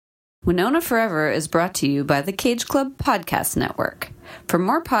Winona Forever is brought to you by the Cage Club Podcast Network. For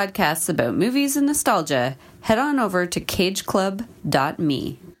more podcasts about movies and nostalgia, head on over to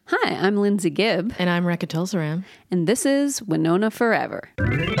cageclub.me. Hi, I'm Lindsay Gibb. And I'm Rekha Tulsaram. And this is Winona Forever.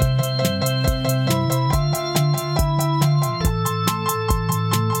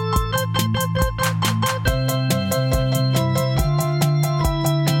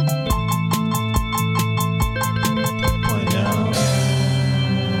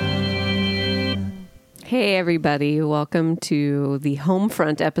 Hey everybody, welcome to the home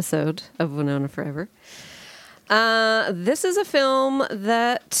front episode of Winona Forever. This is a film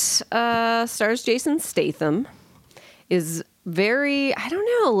that stars Jason Statham. Is very, I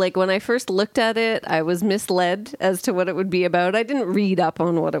don't know, like when I first looked at it, I was misled as to what it would be about. I didn't read up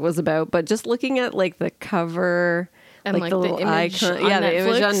on what it was about, but just looking at like the cover and like the little image icon, the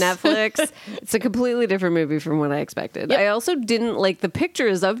image on Netflix. It's a completely different movie from what I expected. Yep. I also didn't like the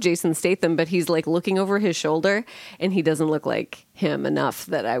pictures of Jason Statham, but he's like looking over his shoulder and he doesn't look like him enough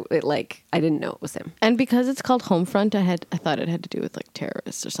that I didn't know it was him. And because it's called Homefront, I thought it had to do with like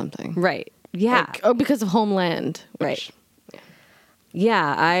terrorists or something. Right. Yeah. Because of Homeland. Right.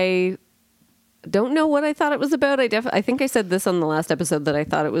 Yeah, I don't know what I thought it was about. I think I said this on the last episode that I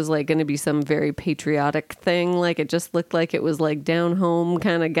thought it was like going to be some very patriotic thing. Like it just looked like it was like down home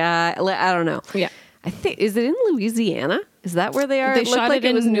kind of guy. I don't know. Yeah. I think, is it in Louisiana? Is that where they are? They shot like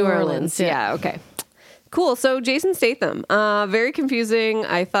it was in New Orleans. Yeah. Okay. Cool. So Jason Statham, very confusing.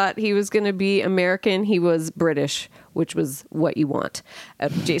 I thought he was going to be American. He was British, which was what you want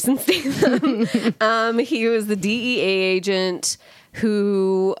out of Jason Statham. He was the DEA agent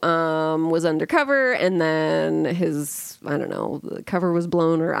who was undercover, and then the cover was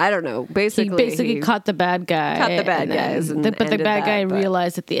blown, or I don't know. Basically, he caught the bad guy. Caught the bad guys. But the bad guy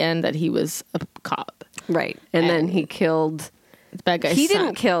realized at the end that he was a cop. Right. And then he killed the bad guy's He son.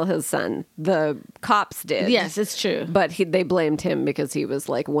 didn't kill his son. The cops did. Yes, it's true. But they blamed him because he was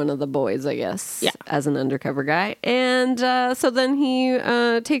like one of the boys, I guess, as an undercover guy. And so then he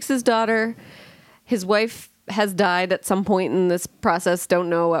takes his daughter. His wife has died at some point in this process. Don't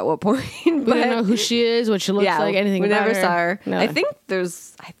know at what point. We don't know who she is, what she looks like, anything we about never her. saw her. No. I think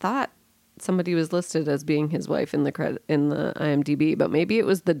I thought somebody was listed as being his wife in the IMDb, but maybe it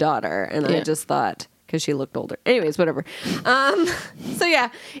was the daughter. And I just thought, because she looked older. Anyways, whatever. So yeah,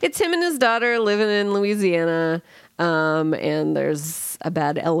 it's him and his daughter living in Louisiana. And there's a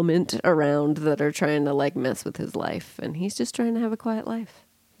bad element around that are trying to like mess with his life. And he's just trying to have a quiet life.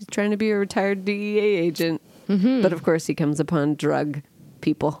 He's trying to be a retired DEA agent. Mm-hmm. But of course he comes upon drug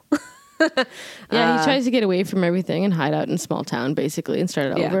people. He tries to get away from everything and hide out in a small town basically and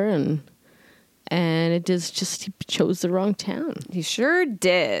start over. And it is just, he chose the wrong town. He sure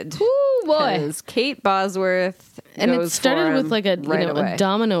did. Ooh, boy. Because Kate Bosworth and goes it started with like a away. a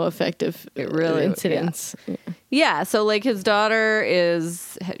domino effect of incidents. Yeah, so like his daughter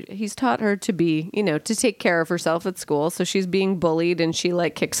he's taught her to be, to take care of herself at school. So she's being bullied and she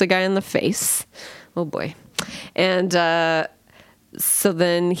like kicks a guy in the face. Oh boy. And so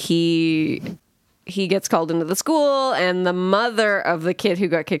then he gets called into the school, and the mother of the kid who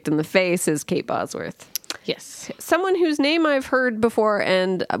got kicked in the face is Kate Bosworth. Yes. Someone whose name I've heard before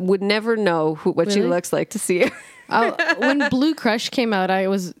and would never know what she looks like to see her. When Blue Crush came out, I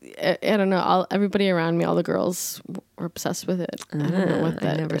don't know, everybody around me, all the girls were obsessed with it. I don't know what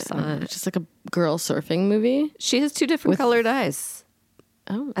that I never saw it. It's just like a girl surfing movie. She has two different colored eyes.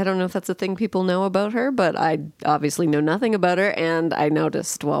 Oh. I don't know if that's a thing people know about her, but I obviously know nothing about her, and I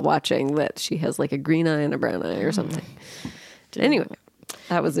noticed while watching that she has like a green eye and a brown eye or something. Anyway,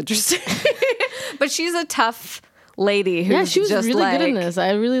 that was interesting. But she's a tough lady who's she was just really like, good in this.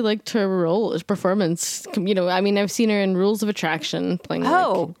 I really liked her performance. I've seen her in Rules of Attraction playing.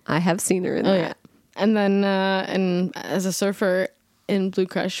 I have seen her in that. Yeah. And then and as a surfer in Blue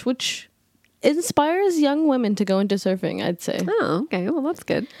Crush, which inspires young women to go into surfing, I'd say. Oh, okay. Well, that's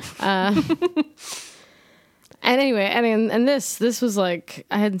good. And anyway, and this was like,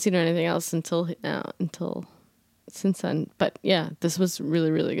 I hadn't seen her anything else until since then. But yeah, this was really,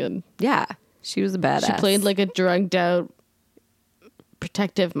 really good. Yeah, she was a badass. She played like a drugged out,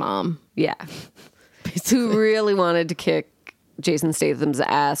 protective mom. Yeah. Who really wanted to kick Jason Statham's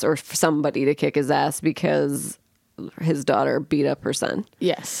ass, or for somebody to kick his ass because his daughter beat up her son.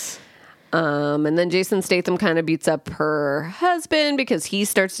 Yes. And then Jason Statham kind of beats up her husband because he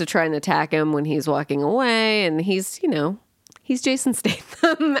starts to try and attack him when he's walking away. And he's Jason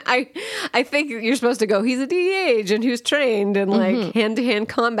Statham. I think you're supposed to go, he's a DEA agent who's trained in like hand-to-hand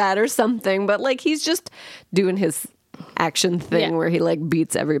combat or something. But like he's just doing his action thing where he like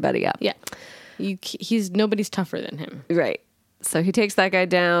beats everybody up. Yeah. Nobody's tougher than him. Right. So he takes that guy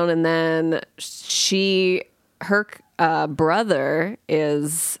down, and then her brother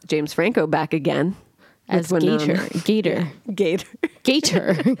is James Franco back again. As with Winona. Gator.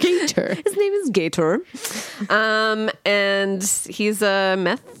 Gator. His name is Gator. And he's a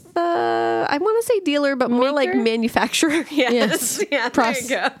meth, I want to say dealer, but more like manufacturer. Yes. Yeah, there you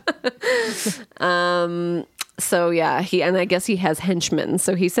go. So yeah, and I guess he has henchmen.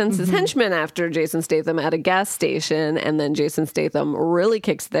 So he sends his henchmen after Jason Statham at a gas station, and then Jason Statham really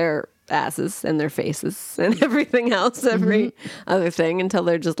kicks their asses and their faces and everything else, every other thing, until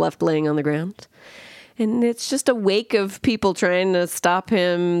they're just left laying on the ground. And it's just a wake of people trying to stop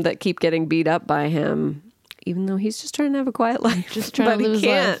him that keep getting beat up by him, even though he's just trying to have a quiet life. Just trying to live his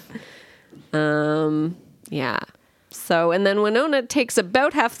life. Yeah. So, and then Winona takes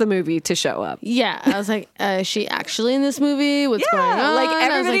about half the movie to show up. Yeah, I was like, is she actually in this movie? What's going on? Like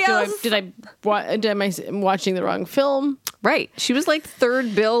everybody else. Am I watching the wrong film? Right. She was like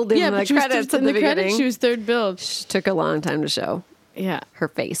third build in the credits at the beginning. She was third build. She took a long time to show. Yeah, her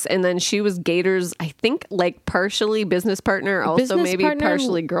face, and then she was Gator's, I think, like partially business partner, also maybe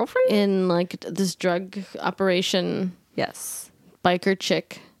partially girlfriend in like this drug operation. Yes, biker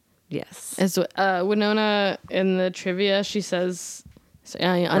chick. Yes, as Winona in the trivia, she says on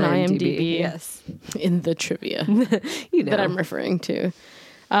IMDb. Yes, in the trivia that I'm referring to.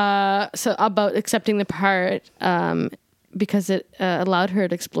 So about accepting the part. Because it allowed her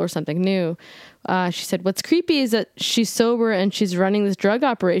to explore something new. She said, what's creepy is that she's sober and she's running this drug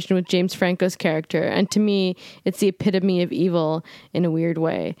operation with James Franco's character. And to me, it's the epitome of evil in a weird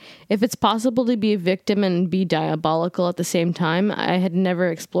way. If it's possible to be a victim and be diabolical at the same time, I had never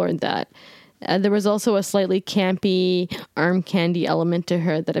explored that. There was also a slightly campy arm candy element to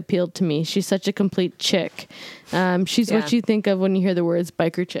her that appealed to me. She's such a complete chick. She's what you think of when you hear the words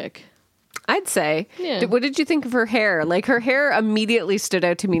biker chick. I'd say. Yeah. What did you think of her hair? Like, her hair immediately stood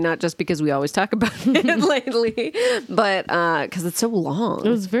out to me, not just because we always talk about it lately, but because it's so long. It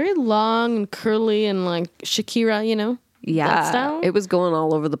was very long and curly and like Shakira, you know? Yeah. That style? It was going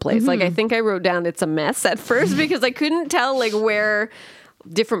all over the place. Like, I think I wrote down it's a mess at first because I couldn't tell like where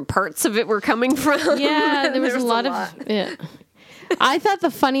different parts of it were coming from. Yeah, there was a lot of... Yeah. I thought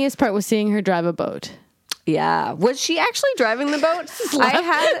the funniest part was seeing her drive a boat. Yeah. Was she actually driving the boat?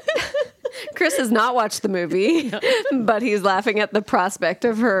 Chris has not watched the movie, but he's laughing at the prospect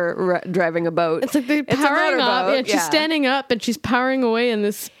of her driving a boat. It's like they're powering up. Yeah, she's standing up and she's powering away in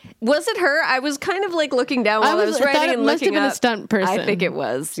this. Was it her? I was kind of like looking down while I was writing and looking up. It must have been a stunt person. I think it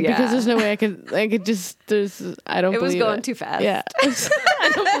was, yeah. Because there's no way I could just, I don't believe it. It was going too fast. Yeah.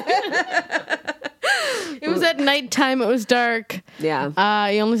 It was at nighttime. It was dark. Yeah.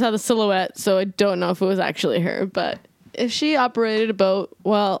 You only saw the silhouette, so I don't know if it was actually her. But if she operated a boat,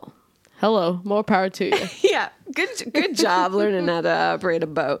 well, hello, more power to you. Yeah. Good job learning how to operate a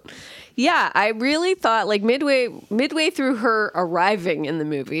boat. Yeah, I really thought like midway through her arriving in the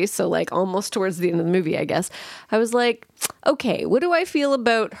movie, so like almost towards the end of the movie, I guess, I was like, okay, what do I feel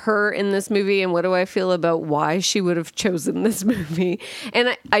about her in this movie and what do I feel about why she would have chosen this movie?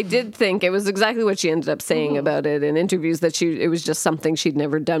 And I did think it was exactly what she ended up saying about it in interviews, that it was just something she'd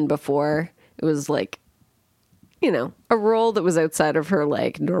never done before. It was like, you know, a role that was outside of her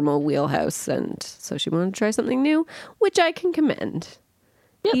like normal wheelhouse, and so she wanted to try something new, which I can commend.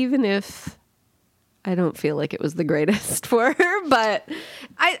 Yep. Even if I don't feel like it was the greatest for her, but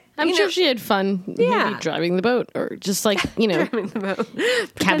I'm sure she had fun maybe driving the boat or just like, you know,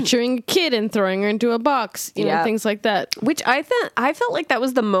 capturing a kid and throwing her into a box, you know, things like that. Which I felt like that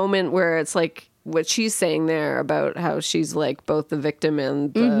was the moment where it's like what she's saying there about how she's like both the victim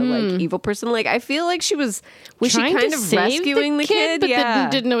and the like evil person. Like I feel like she was she kind of rescuing the kid, but then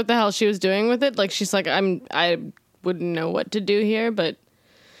didn't know what the hell she was doing with it. Like she's like, I wouldn't know what to do here, but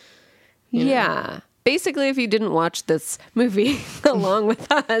you know. Yeah. Basically, if you didn't watch this movie along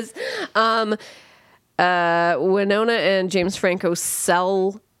with us, Winona and James Franco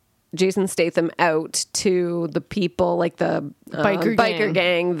sell Jason Statham out to the people, like the biker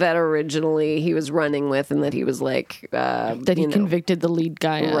gang that originally he was running with, and that he was like that he convicted the lead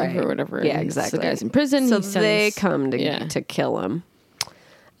guy of or whatever. Yeah, exactly. The guy's in prison. So they come to kill him.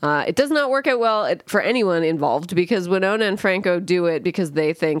 It does not work out well for anyone involved, because Winona and Franco do it because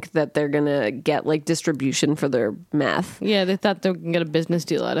they think that they're going to get like distribution for their meth. Yeah, they thought they were going to get a business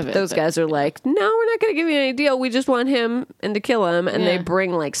deal out of it. Those guys are like, no, we're not going to give you any deal. We just want him and to kill him. And they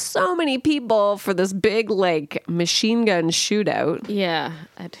bring like so many people for this big like machine gun shootout. Yeah,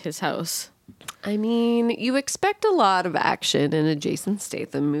 at his house. I mean, you expect a lot of action in a Jason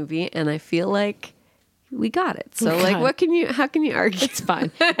Statham movie, and I feel like we got it. So We like, got how can you argue? It's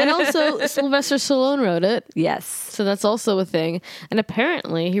fine. And also, Sylvester Stallone wrote it. Yes. So that's also a thing. And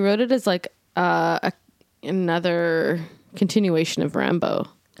apparently, he wrote it as like another continuation of Rambo.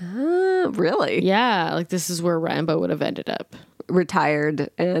 Really? Yeah, like this is where Rambo would have ended up. Retired,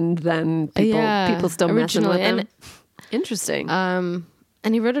 and then people still messing with him. Interesting. And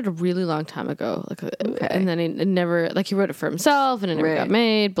he wrote it a really long time ago. Like, and then it never, like, he wrote it for himself, and it never got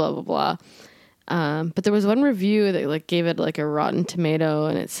made. Blah blah blah. But there was one review that like gave it like a Rotten Tomato,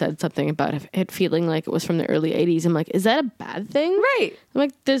 and it said something about it feeling like it was from the early 80s. I'm like, is that a bad thing? Right. I'm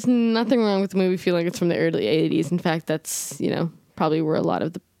like, there's nothing wrong with the movie feeling like it's from the early 80s. In fact, that's, probably where a lot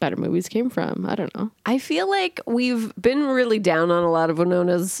of the better movies came from. I don't know. I feel like we've been really down on a lot of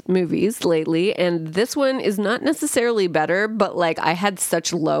Winona's movies lately, and this one is not necessarily better, but like I had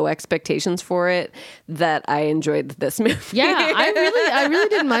such low expectations for it that I enjoyed this movie. Yeah, I really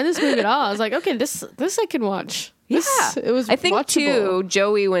didn't mind this movie at all. I was like, okay, this I can watch. It was I think watchable. too,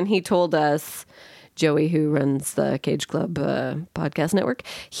 Joey, when he told us, Joey, who runs the Cage Club podcast network,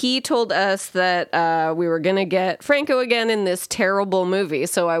 he told us that we were going to get Franco again in this terrible movie.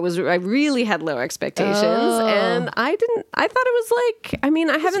 So I really had low expectations, and I thought it was like, I mean,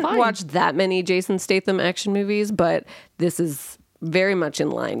 I haven't watched that many Jason Statham action movies, but this is very much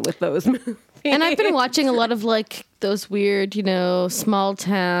in line with those movies. And I've been watching a lot of like those weird, small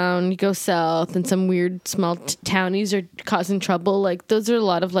town, you go south and some weird small townies are causing trouble. Like those are a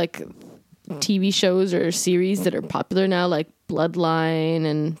lot of like TV shows or series that are popular now, like Bloodline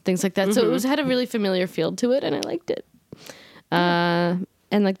and things like that. Mm-hmm. So it had a really familiar feel to it, and I liked it. And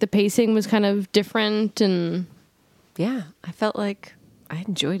like the pacing was kind of different, and yeah, I felt like I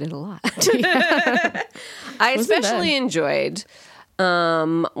enjoyed it a lot. I especially enjoyed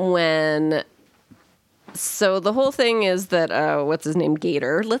when. So the whole thing is that, what's his name?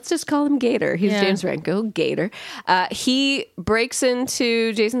 Gator. Let's just call him Gator. He's James Franco. Gator. He breaks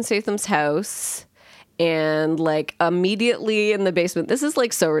into Jason Statham's house and like immediately in the basement. This is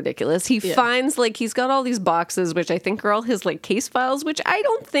like so ridiculous. He finds like he's got all these boxes, which I think are all his like case files, which I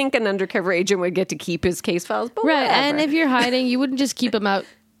don't think an undercover agent would get to keep his case files. But right. whatever. And if you're hiding, you wouldn't just keep them out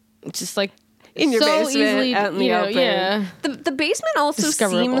just like in your basement, easily, out in the open. Yeah. The basement also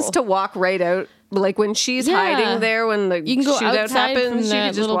seems to walk right out. Like when she's hiding there, when the you can go shootout outside happens, from you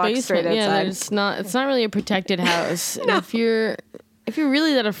can just walk basement. straight outside. Yeah, it's not really a protected house. No. If you're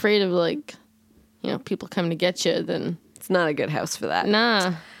really that afraid of like, people coming to get you, then it's not a good house for that.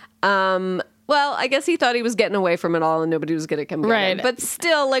 Nah. Well, I guess he thought he was getting away from it all and nobody was going to come get him. But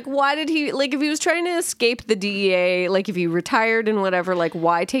still, like, why did he, like, if he was trying to escape the DEA, like, if he retired and whatever, like,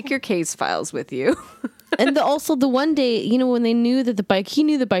 why take your case files with you? And also the one day, when they knew that he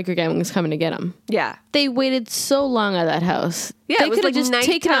knew the biker gang was coming to get him. Yeah. They waited so long at that house. Yeah, they it was could have like just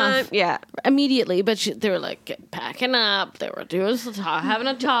taken off immediately, but they were like packing up. They were doing having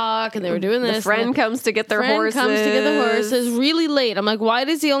a talk, and they were doing this. The friend comes to get their horses. Really late. I'm like, why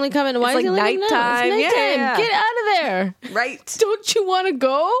does he only come in? Why is he only nighttime? It's nighttime. Yeah. Get out of there. Right. Don't you want to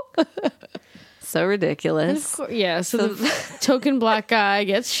go? So ridiculous. So the token black guy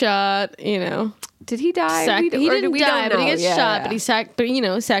gets shot, Did he die? He didn't die, but he gets shot. Yeah. But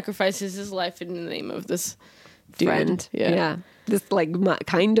he sacrifices his life in the name of this dude. Friend. Yeah. This like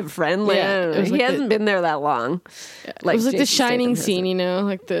kind of friend. Like, Yeah. He hasn't been there that long. Like, it was like the Shining scene,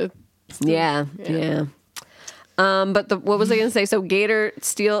 like the. Yeah. But what was I going to say? So Gator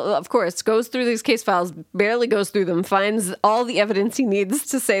of course, goes through these case files, barely goes through them, finds all the evidence he needs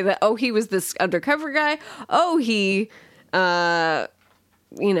to say that, he was this undercover guy. He,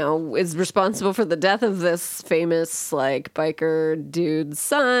 is responsible for the death of this famous, like, biker dude's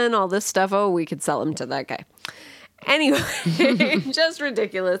son, all this stuff. We could sell him to that guy. Anyway, just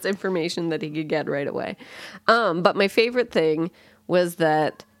ridiculous information that he could get right away. But my favorite thing was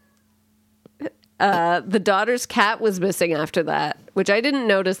that the daughter's cat was missing after that, which I didn't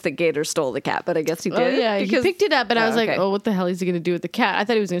notice that Gator stole the cat, but I guess he did. Oh, yeah, he picked it up, and I was like, what the hell is he going to do with the cat? I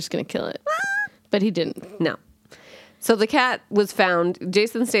thought he was just going to kill it, but he didn't. No. So the cat was found.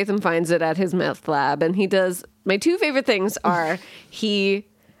 Jason Statham finds it at his meth lab, and he does. My two favorite things are he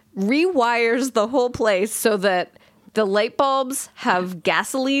rewires the whole place so that the light bulbs have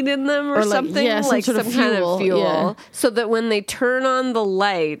gasoline in them or something, like some kind of fuel, so that when they turn on the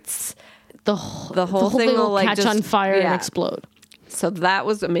lights, the whole thing will like catch on fire and explode. So that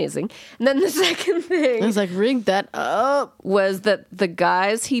was amazing. And then the second thing I was like, rig that up, was that the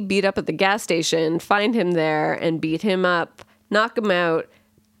guys he beat up at the gas station find him there and beat him up, knock him out,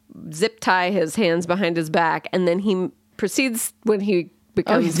 zip tie his hands behind his back, and then he proceeds, when he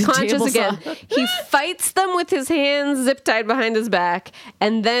becomes conscious again, he fights them with his hands zip tied behind his back,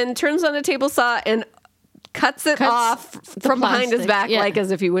 and then turns on a table saw and cuts it off from behind his plastic, back, yeah. like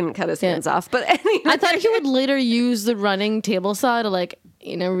as if he wouldn't cut his hands off. But anyway, I thought he would later use the running table saw to like,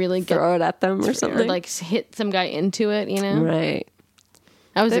 you know, really throw it at them or something. or like hit some guy into it, you know? Right.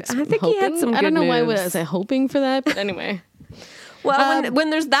 I was I think hoping. he had some I don't good know why moves. was I hoping for that, but anyway. Well, when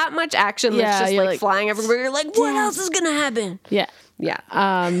there's that much action that's just you're like flying everywhere, you're like, what else is going to happen? Yeah. Yeah.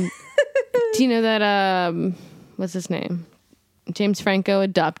 Do you know that what's his name? James Franco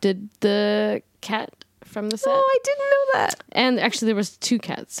adopted the cat from the set. Oh, I didn't know that. And actually there was 2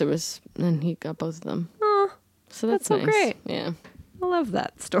 cats. And he got both of them. Oh, So that's so nice. great. Yeah. I love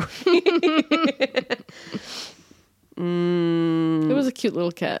that story. It was a cute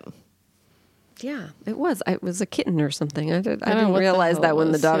little cat. Yeah, it was. It was a kitten or something. I know didn't what the realize hell that it when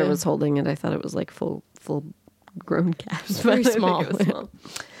the was, daughter yeah. was holding it. I thought it was like full grown cat. very small.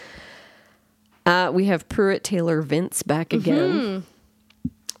 We have Pruitt Taylor Vince back again.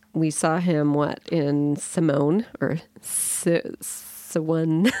 We saw him in Simone or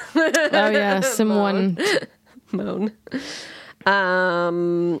Simone. Oh yeah, someone. Moan.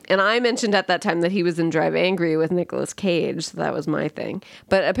 And I mentioned at that time that he was in Drive Angry with Nicolas Cage. So that was my thing.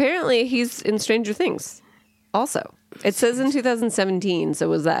 But apparently he's in Stranger Things also. It says in 2017. So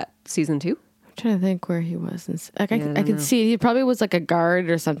was that season 2? I'm trying to think where he was. Like I I don't could know. see he probably was like a guard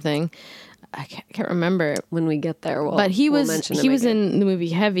or something. I can't remember. When we get there, But he we'll was mention he him was again. in the movie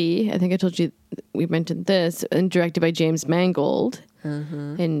Heavy. I think I told you we mentioned this, and directed by James Mangold.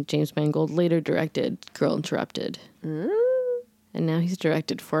 And James Mangold later directed Girl Interrupted. And now he's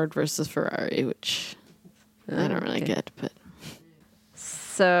directed Ford versus Ferrari, which I don't really get, but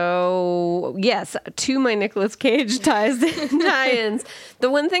So, yes, to my Nicolas Cage tie-ins. The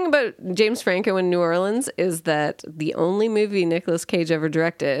one thing about James Franco in New Orleans is that the only movie Nicolas Cage ever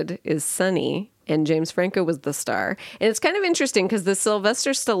directed is Sunny, and James Franco was the star. And it's kind of interesting because the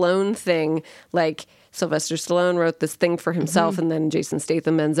Sylvester Stallone thing, like Sylvester Stallone wrote this thing for himself, and then Jason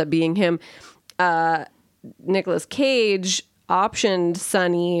Statham ends up being him. Nicolas Cage optioned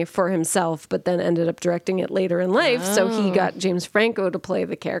Sonny for himself, but then ended up directing it later in life. So he got James Franco to play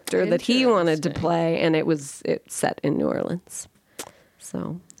the character that he wanted to play, and it's set in New Orleans.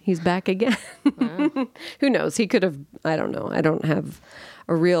 So he's back again. wow. Who knows? He could have, I don't know. I don't have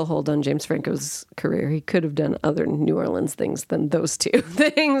a real hold on James Franco's career. He could have done other New Orleans things than those 2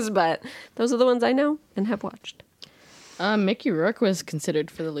 things, but those are the ones I know and have watched. Mickey Rourke was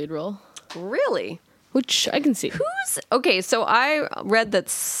considered for the lead role, Really? which I can see. Okay, so I read that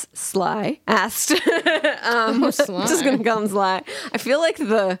Sly asked. Sly. I'm just going to call him Sly. I feel like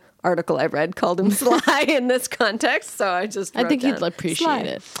the article I read called him Sly in this context, so I just I wrote think down he'd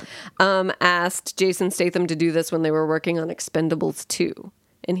appreciate Sly. it. Asked Jason Statham to do this when they were working on Expendables 2,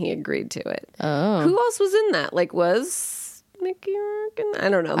 and he agreed to it. Oh. Who else was in that? Like, was Mickey Rourke in that? I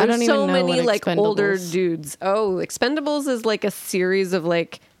don't know. I There's don't so even know many what like older Expendables- dudes. Oh, Expendables is like a series of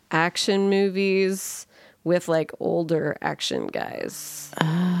like action movies with like older action guys.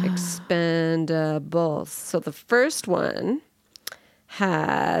 Expendables. So the first one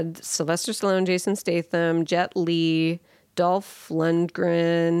had Sylvester Stallone, Jason Statham, Jet Li, Dolph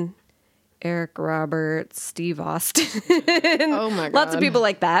Lundgren, Eric Roberts, Steve Austin. Oh my god. Lots of people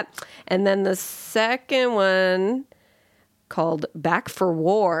like that. And then the second one called Back for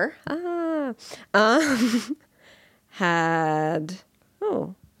War had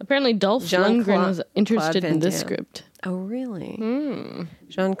Apparently Dolph Jean-Claude- Lundgren was interested Claude in Van this Damme. script. Oh, really?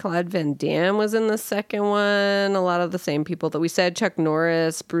 Jean-Claude Van Damme was in the second one. A lot of the same people that we said. Chuck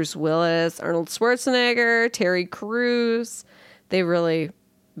Norris, Bruce Willis, Arnold Schwarzenegger, Terry Crews. They really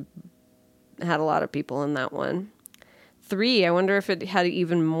had a lot of people in that one. 3, I wonder if it had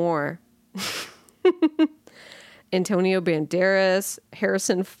even more. Antonio Banderas,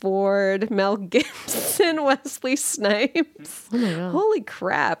 Harrison Ford, Mel Gibson, Wesley Snipes. Oh my god. Holy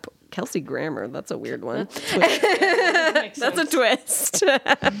crap. Kelsey Grammer. That's a weird one. That's a twist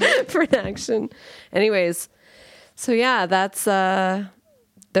for an action. Anyways, so yeah, that's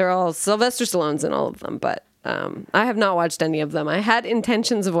they're all Sylvester Stallone's in all of them, but I have not watched any of them. I had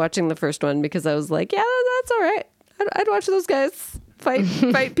intentions of watching the first one because I was like, yeah, that's all right. I'd watch those guys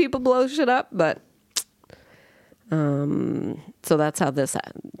fight people, blow shit up, but so that's how this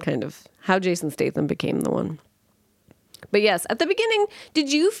how Jason Statham became the one. But yes, at the beginning,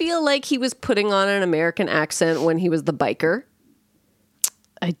 did you feel like he was putting on an American accent when he was the biker?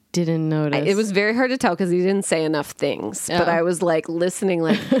 I didn't notice. It was very hard to tell because he didn't say enough things. But I was like listening,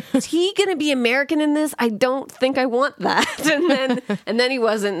 like, is he going to be American in this? I don't think I want that. And then he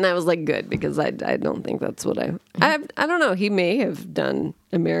wasn't, and I was like, good, because I don't think that's what I don't know. He may have done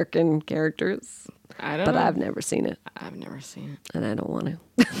American characters. I don't know. But I've never seen it. I've never seen it. And I don't want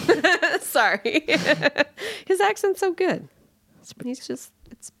to. Sorry. His accent's so good. He's just,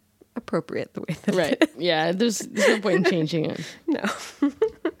 it's appropriate the way that Right. Yeah, there's no point in changing it. No.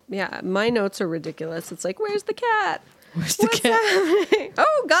 Yeah, my notes are ridiculous. It's like, where's the cat? Where's the What's cat? happening?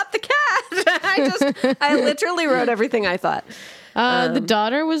 Oh, got the cat. I literally wrote everything I thought. The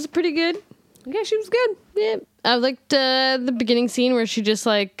daughter was pretty good. Yeah, she was good. Yeah. I liked the beginning scene where she just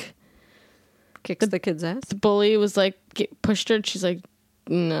like Kicks the kid's ass. the bully was like pushed her. And she's like,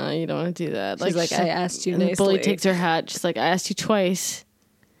 "No, you don't want to do that." She's like, I asked you and nicely. the bully takes her hat. She's like, "I asked you twice.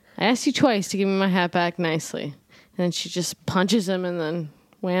 I asked you twice to give me my hat back nicely." And then she just punches him and then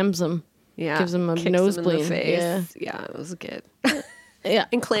whams him. Yeah. Gives him a kicks nosebleed. in the face. Yeah. Yeah, it was good. Yeah.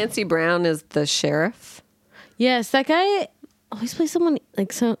 And Clancy Brown is the sheriff. Yes, that guy always plays someone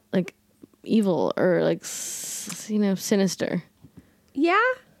like so like evil or like sinister. Yeah.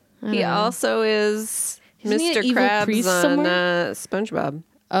 He also is Isn't he an Mr. evil Krabs priest on somewhere? SpongeBob.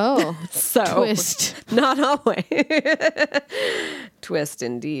 Oh, So twist. Not always. Twist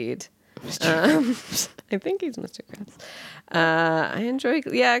indeed. I think he's Mr. Krabs. I enjoy.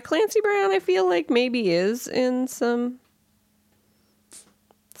 Yeah, Clancy Brown. I feel like maybe is in some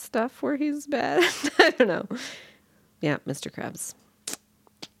stuff where he's bad. I don't know. Yeah, Mr. Krabs.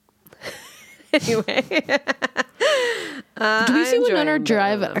 Anyway. Do we see Winona enjoying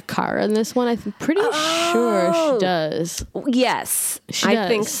drive both. a car in this one? I'm pretty sure she does. Yes, She I does.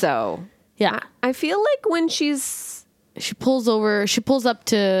 think so. Yeah. I feel like when she's She pulls up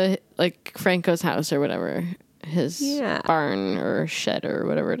to like Franco's house or whatever, his Yeah. barn or shed or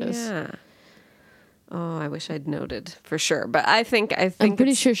whatever it is. yeah. Oh, I wish I'd noted for sure, but I think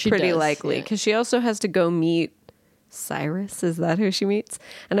pretty it's sure she pretty does, likely yeah. because she also has to go meet Cyrus. Is that who she meets?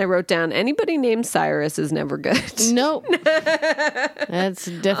 And I wrote down anybody named Cyrus is never good. Nope. That's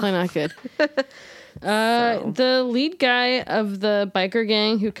definitely not good. The lead guy of the biker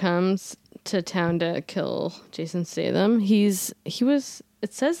gang who comes to town to kill Jason Statham, he was,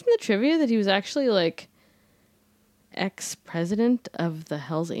 it says in the trivia that he was actually like ex-president of the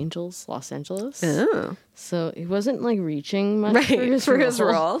Hells Angels Los Angeles. Oh, So he wasn't like reaching much right for his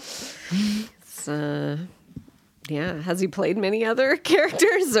role. It's, yeah. Has he played many other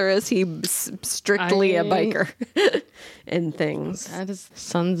characters, or is he strictly a biker in things? That is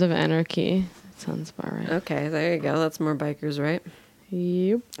Sons of Anarchy. Sounds about right. Okay, there you go. That's more bikers, right?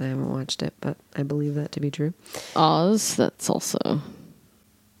 Yep. I haven't watched it, but I believe that to be true. Oz, that's also.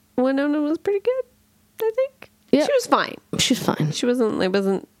 Winona was pretty good, I think. Yeah. She was fine. She's fine. She wasn't. It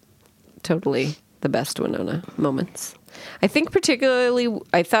wasn't totally the best Winona moments. I think particularly,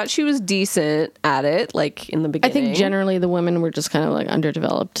 I thought she was decent at it, like in the I beginning. think generally the women were just kind of like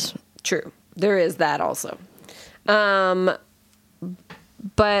underdeveloped. True. There is that also.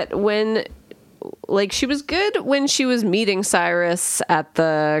 But when, like, she was good when she was meeting Cyrus at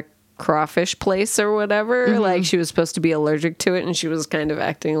the crawfish place or whatever. Mm-hmm. Like, she was supposed to be allergic to it, and she was kind of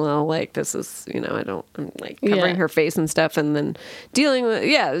acting well, like, this is, I'm like covering Yeah. her face and stuff, and then dealing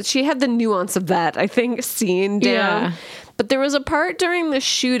with, she had the nuance of that, I think, scene down. Yeah. But there was a part during the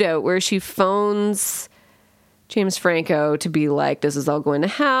shootout where she phones James Franco to be like, this is all going to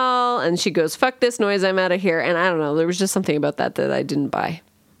hell. And she goes, fuck this noise, I'm out of here. And I don't know, there was just something about that I didn't buy.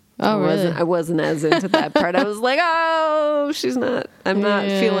 Oh, really? I wasn't as into that part. I was like, oh, I'm not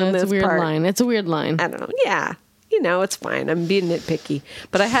feeling this It's a weird part. line. It's a weird line. I don't know. Yeah. It's fine. I'm being nitpicky.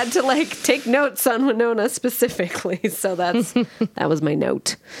 But I had to like take notes on Winona specifically. So that was my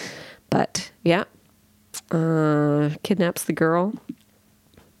note. But yeah. Kidnaps the girl.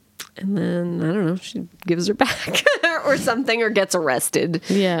 And then, I don't know, she gives her back or something, or gets arrested.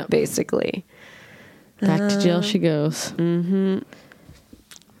 Yeah. Basically. Back to jail she goes. Mm-hmm.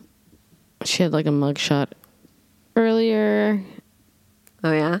 She had like a mugshot earlier.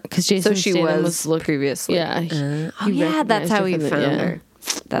 Oh, yeah? Because Jason So she Statham was look- previously. Yeah. Oh, he yeah, that's recognized how her he from the- found yeah. her.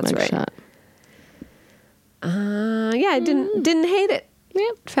 That's right. Mugshot. Yeah, I didn't hate it.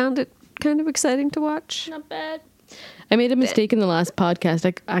 Yep. Found it kind of exciting to watch. Not bad. I made a mistake in the last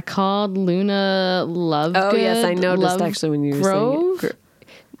podcast. I called Luna Lovegood. Oh, yes, I noticed actually when you were saying Grove.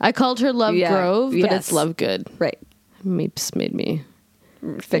 I called her Love Yeah, Grove, but yes. it's Lovegood. Right. Just made me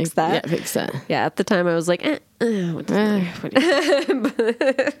Fix that. Yeah, fix that. Yeah, at the time I was like, what does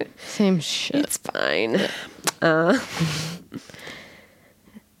matter? Same shit. It's fine.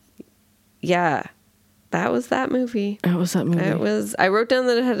 Yeah. that was that movie. That was that movie. It was. I wrote down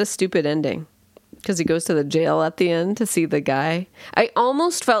that it had a stupid ending because he goes to the jail at the end to see the guy. I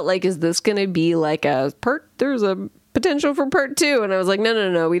almost felt like, is this going to be like a part? There's a potential for part 2, and I was like,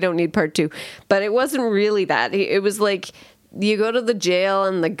 no, we don't need part 2. But it wasn't really that. It was like, you go to the jail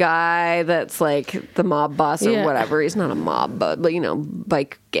and the guy that's like the mob boss or whatever, he's not a mob, but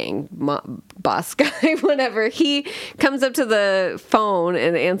bike gang boss guy, whatever, he comes up to the phone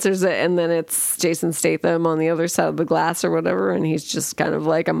and answers it, and then it's Jason Statham on the other side of the glass or whatever, and he's just kind of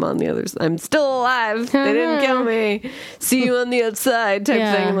like, I'm still alive, they didn't kill me, see you on the outside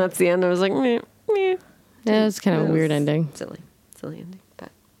type thing, and that's the end. I was like, meh. Yeah, it was kind of a weird ending. Silly ending,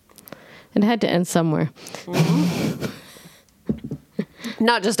 but it had to end somewhere.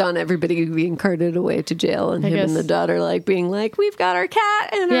 Not just on everybody being carted away to jail and him and the daughter like being like, we've got our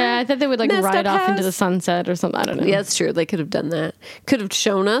cat and I thought they would like ride off into the sunset or something. I don't know. Yeah, it's true. They could have done that. Could have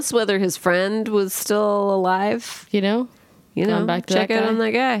shown us whether his friend was still alive. Gone back to check that out guy? on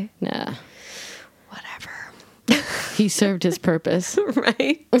that guy. Nah. Whatever. He served his purpose.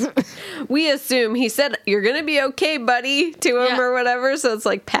 Right? We assume he said, "You're going to be okay, buddy," to him or whatever. So it's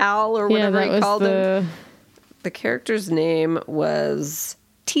like pal or whatever he called him. The character's name was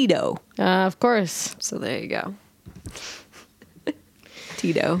Tito. Of course. So there you go.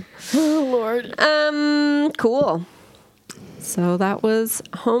 Tito. Oh, Lord. Cool. So that was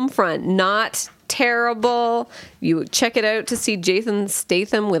Homefront. Not terrible. You check it out to see Jason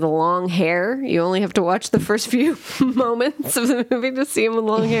Statham with long hair. You only have to watch the first few moments of the movie to see him with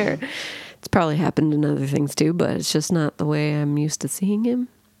long hair. It's probably happened in other things too, but it's just not the way I'm used to seeing him.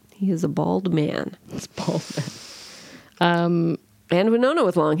 He is a bald man. It's bald man. And Winona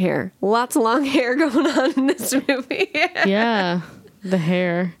with long hair. Lots of long hair going on in this movie. Yeah. The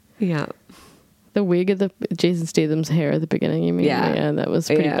hair. Yeah. The wig of the Jason Statham's hair at the beginning, you mean? Yeah, that was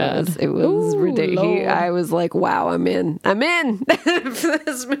pretty bad. It was ridiculous. I was like, wow, I'm in for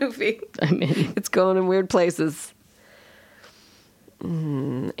this movie. I'm in. It's going in weird places.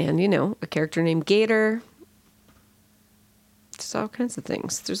 And, a character named Gator. Just all kinds of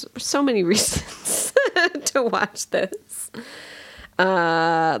things. There's so many reasons to watch this.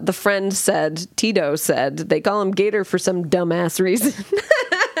 The friend said, Tito said, they call him Gator for some dumbass reason.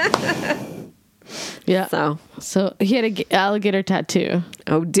 Yeah. So he had an alligator tattoo.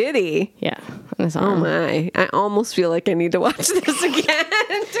 Oh, did he? Yeah. On his arm. Oh my! I almost feel like I need to watch this again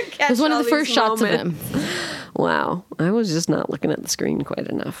to catch. It was one of the first shots of him. Wow, I was just not looking at the screen quite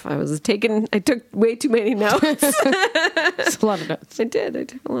enough. I took way too many notes. It's a lot of notes. I did. I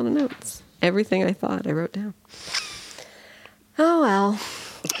took a lot of notes. Everything I thought, I wrote down. Oh well.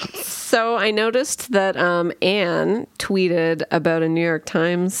 So I noticed that Anne tweeted about a New York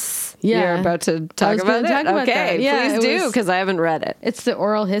Times. Yeah. You're about to talk about it? Okay, yeah, please do, because I haven't read it. It's the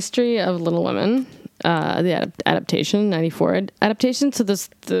oral history of Little Women, the adaptation, 94 adaptation. So this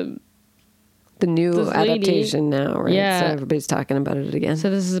the new adaptation now, right? Yeah. So everybody's talking about it again.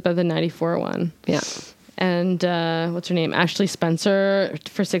 So this is about the 94 one. Yeah. And what's her name? Ashley Spencer,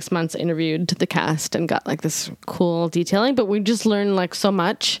 for 6 months, interviewed the cast and got like this cool detailing. But we just learned like so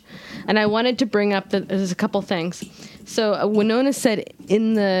much. And I wanted to bring up that there's a couple things. So Winona said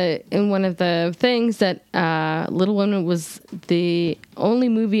in one of the things that Little Women was the only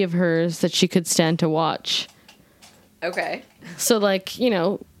movie of hers that she could stand to watch. Okay. So like, she'd,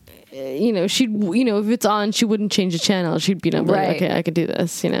 if it's on, she wouldn't change the channel. She'd be like, okay, I could do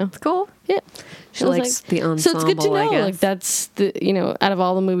this, It's cool. Yeah. She likes the ensemble, so it's good to know. I guess. Like that's out of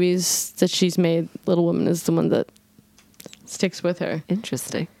all the movies that she's made, Little Women is the one that sticks with her.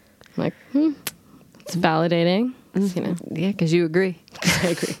 Interesting. I'm like, it's validating. Yeah, because you agree.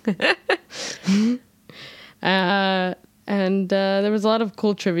 I agree. And there was a lot of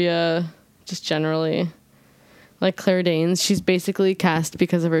cool trivia, just generally. Like Claire Danes, she's basically cast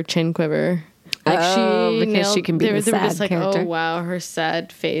because of her chin quiver. Like she can be the sad they were just like, character. oh wow, her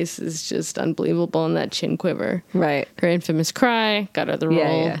sad face is just unbelievable in that chin quiver. Right. Her infamous cry got her the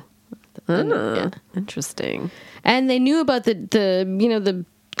role. Yeah. Interesting. And they knew about the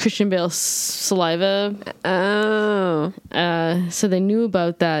Christian Bale saliva. Oh. So they knew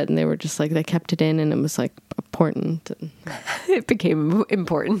about that, and they were just like, they kept it in, and it was like important. It became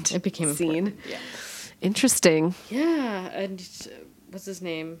important. It became scene. important. Yeah. Interesting. Yeah, and what's his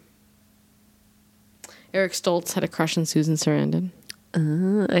name? Eric Stoltz had a crush on Susan Sarandon.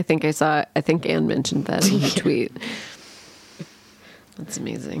 I think Anne mentioned that in her tweet. That's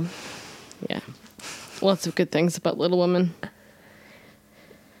amazing. Yeah. Lots of good things about Little Women.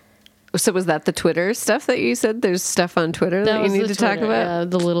 So was that the Twitter stuff that you said? There's stuff on Twitter that you need to talk about? Yeah,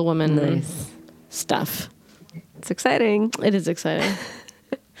 the Little Women stuff. It's exciting. It is exciting.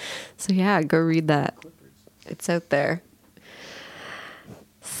 So yeah, go read that. It's out there.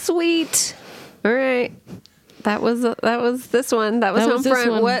 Sweet. All right. That was this one. That was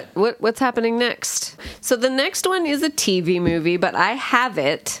Homefront. What's happening next? So the next one is a TV movie, but I have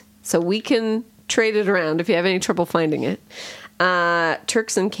it, so we can trade it around if you have any trouble finding it.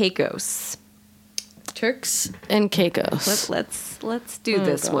 Turks and Caicos. Turks and Caicos. Let's do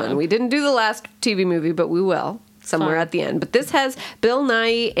this one. We didn't do the last TV movie, but we will somewhere at the end. But this has Bill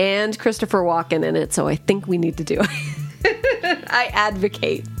Nighy and Christopher Walken in it, so I think we need to do it. I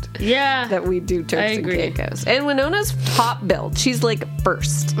advocate that we do Turks and Caicos. And Winona's top billed. She's like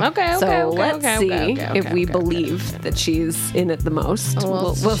first. Okay. So let's see if we believe that she's in it the most.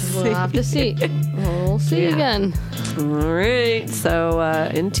 We'll see. We'll have to see. We'll see again. All right. So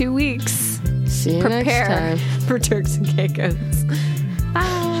in 2 weeks, see you next time for Turks and Caicos.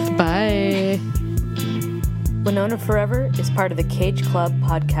 Bye. Winona Forever is part of the Cage Club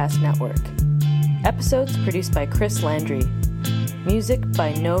Podcast Network. Episodes produced by Chris Landry. Music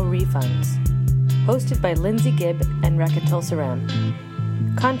by No Refunds. Hosted by Lindsay Gibb and Rekha Tulsaram.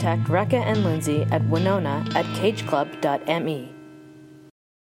 Contact Rekha and Lindsay at winona@cageclub.me.